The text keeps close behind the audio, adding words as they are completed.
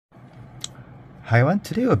Hi everyone,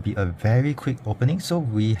 today will be a very quick opening. So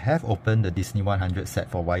we have opened the Disney 100 set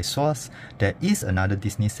for Weiss Schwarz. There is another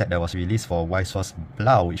Disney set that was released for Weiss Schwarz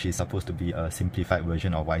Blau, which is supposed to be a simplified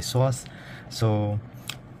version of Weiss Schwarz. So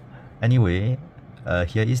anyway,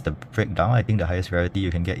 here is the breakdown. I think the highest rarity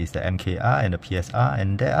you can get is the MKR and the PSR,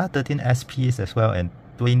 and there are 13 SPs as well and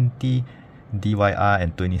 20 DYR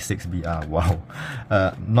and 26 BR. Wow,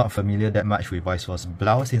 not familiar that much with Weiss Schwarz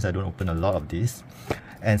Blau since I don't open a lot of these.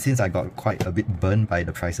 And since I got quite a bit burned by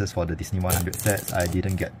the prices for the Disney 100 sets, I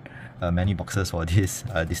didn't get many boxes for this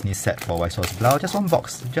Disney set for Weiss Schwarz Blau. Just one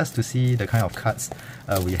box, just to see the kind of cards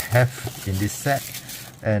we have in this set.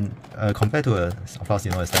 And compared to, of course,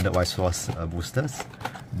 a standard Weiss Schwarz boosters,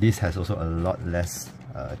 this has also a lot less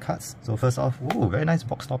cards. So first off, oh, very nice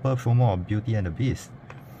box topper promo of Beauty and the Beast.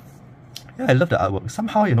 Yeah, I love the artwork.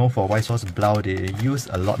 Somehow, for Weiss Schwarz Blau, they use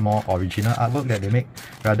a lot more original artwork that they make,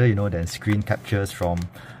 rather, than screen captures from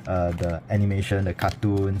the animation, the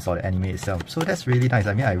cartoons, or the anime itself. So that's really nice.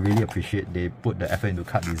 I mean, I really appreciate they put the effort into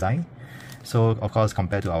card design. So, of course,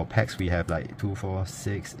 compared to our packs, we have like 2, 4,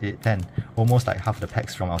 6, 8, 10. Almost like half the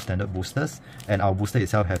packs from our standard boosters. And our booster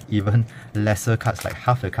itself have even lesser cards, like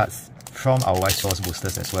half the cards from our Weiss Schwarz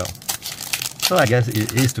boosters as well. So I guess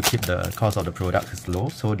it is to keep the cost of the products low,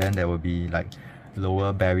 so then there will be like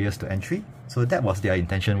lower barriers to entry. So that was their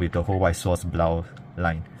intention with the whole Weiss Schwarz Blau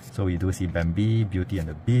line. So we do see Bambi, Beauty and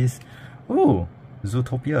the Beast. Oh,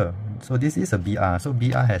 Zootopia. So this is a BR. So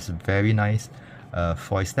BR has very nice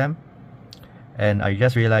foil stamp. And I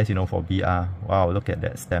just realized, for BR, wow, look at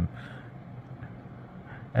that stamp.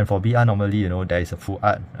 And for BR, normally, there is a full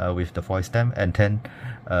art with the foil stamp, and then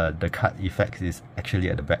the card effects is actually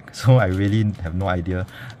at the back. So I really have no idea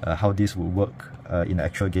how this will work in the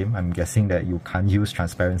actual game. I'm guessing that you can't use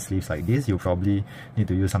transparent sleeves like this. You probably need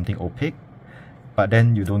to use something opaque, but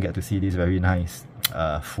then you don't get to see this very nice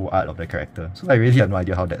full art of the character. So I really have no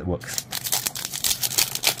idea how that works.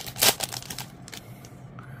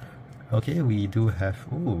 Okay, we do have,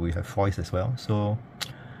 we have foils as well. So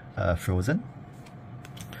Frozen.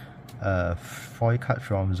 Foil card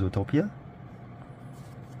from Zootopia,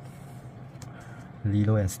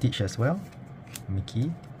 Lilo and Stitch as well,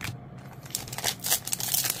 Mickey,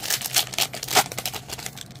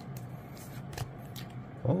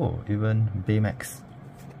 oh, even Baymax,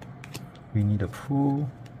 Winnie the Pooh,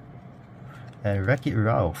 and Wreck-It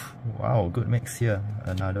Ralph. Wow, good mix here.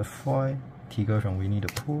 Another foil, Tiger from Winnie the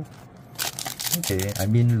Pooh. Okay, I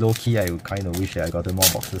mean, low-key, I kind of wish that I got more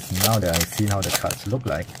boxes now that I've seen how the cards look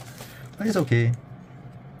like. But it's okay.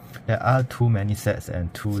 There are too many sets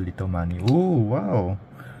and too little money. Ooh, wow.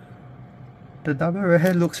 The double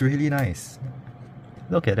rare looks really nice.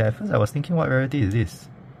 Look at that. At first I was thinking, what rarity is this?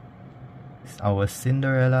 It's our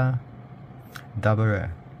Cinderella double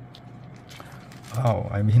rare. Wow,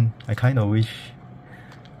 I mean, I kind of wish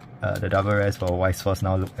the double rares for Weiss Schwarz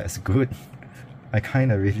now look as good. I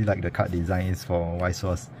kind of really like the card designs for Weiss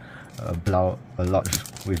Schwarz Blau a lot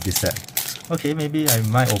with this set. Okay, maybe I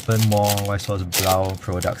might open more Weiss Schwarz Blau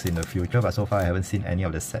products in the future, but so far I haven't seen any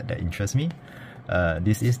of the set that interest me.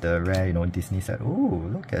 This is the rare, Disney set. Oh,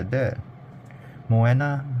 look at that.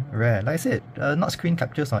 Moana rare. Like I said, not screen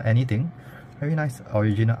captures or anything. Very nice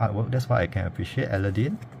original artwork. That's what I can appreciate.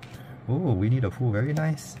 Aladdin. Oh, Winnie the Pooh. Very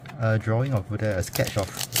nice. Drawing of there, a sketch of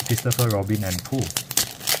Christopher Robin and Pooh.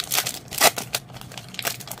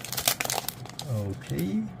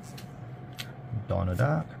 Okay. Donald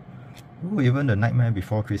Duck. Ooh, even the Nightmare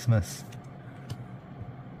Before Christmas.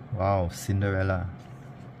 Wow, Cinderella.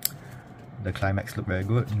 The climax looked very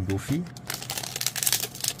good. Goofy.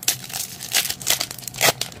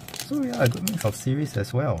 So yeah, a good mix of series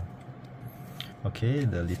as well. Okay,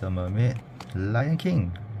 The Little Mermaid. Lion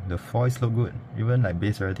King. The foils look good. Even like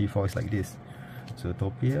base rarity foils like this.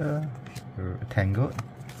 Zootopia. Tangled.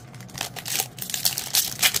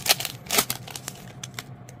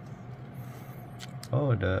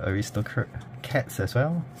 Oh, the Aristocats as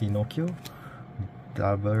well. Pinocchio,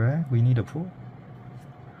 double rare, Winnie the Pooh,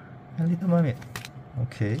 and Little Mermaid.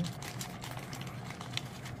 Okay.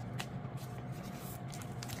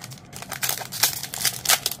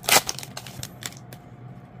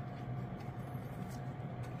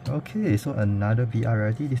 Okay, so another BR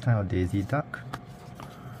rarity, this time of Daisy Duck.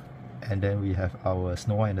 And then we have our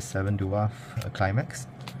Snow White and the Seven Dwarf climax.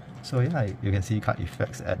 So yeah, you can see card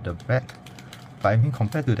effects at the back. But I mean,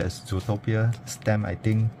 compared to that Zootopia stamp, I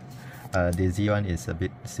think Daisy one is a bit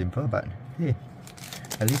simple, but hey,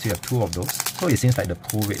 at least we have two of those. So it seems like the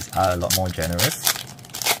pull rates are a lot more generous.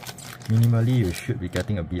 Minimally, you should be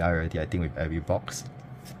getting a BR rarity, I think, with every box.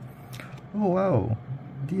 Oh wow,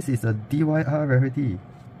 this is a DYR rarity.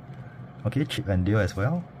 Okay, Chip and Dale as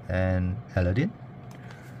well, and Aladdin.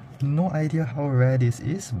 No idea how rare this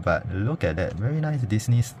is, but look at that, very nice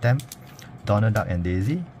Disney stamp, Donald Duck and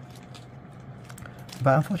Daisy.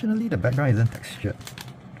 But unfortunately the background isn't textured.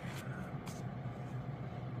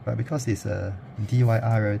 But because it's a DYR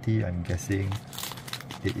rarity, I'm guessing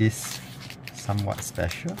it is somewhat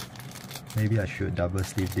special. Maybe I should double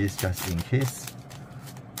sleeve this just in case.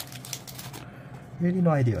 Really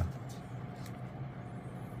no idea.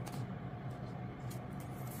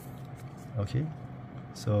 Okay,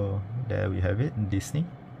 so there we have it, Disney,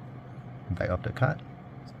 back of the card.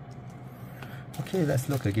 Okay, let's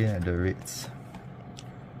look again at the rates.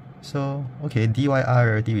 So, okay, DYR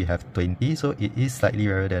rarity we have 20, so it is slightly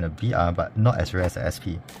rarer than a BR, but not as rare as a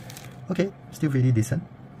SP. Okay, still pretty decent.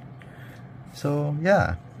 So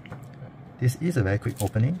yeah, this is a very quick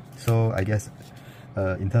opening. So I guess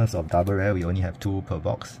in terms of double rare, we only have 2 per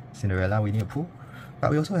box. Cinderella, Winnie the Pooh.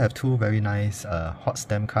 But we also have 2 very nice hot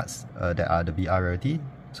stamp cards that are the BR rarity.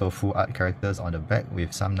 So full art characters on the back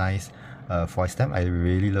with some nice foil stamp. I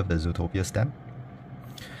really love the Zootopia stamp.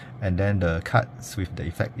 And then the cards with the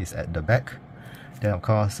effect is at the back. Then of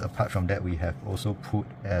course, apart from that, we have also put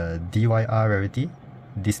a DYR rarity,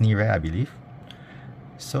 Disney rare I believe.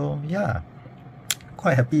 So yeah,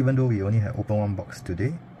 quite happy even though we only have opened 1 box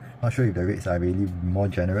today. Not sure if the rates are really more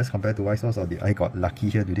generous compared to Weiss Schwarz or I got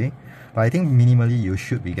lucky here today. But I think minimally you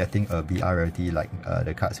should be getting a BR rarity like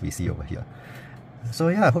the cards we see over here. So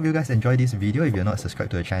yeah, I hope you guys enjoyed this video. If you're not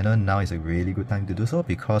subscribed to the channel, now is a really good time to do so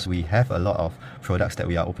because we have a lot of products that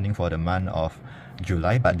we are opening for the month of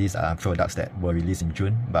July, but these are products that were released in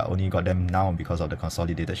June but only got them now because of the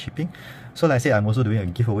consolidated shipping. So like I said, I'm also doing a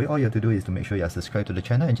giveaway. All you have to do is to make sure you are subscribed to the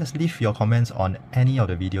channel and just leave your comments on any of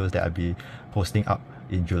the videos that I'll be posting up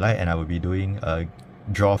in July, and I will be doing a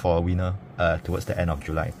draw for a winner towards the end of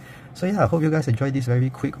July. So yeah, I hope you guys enjoyed this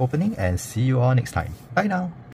very quick opening and see you all next time. Bye now!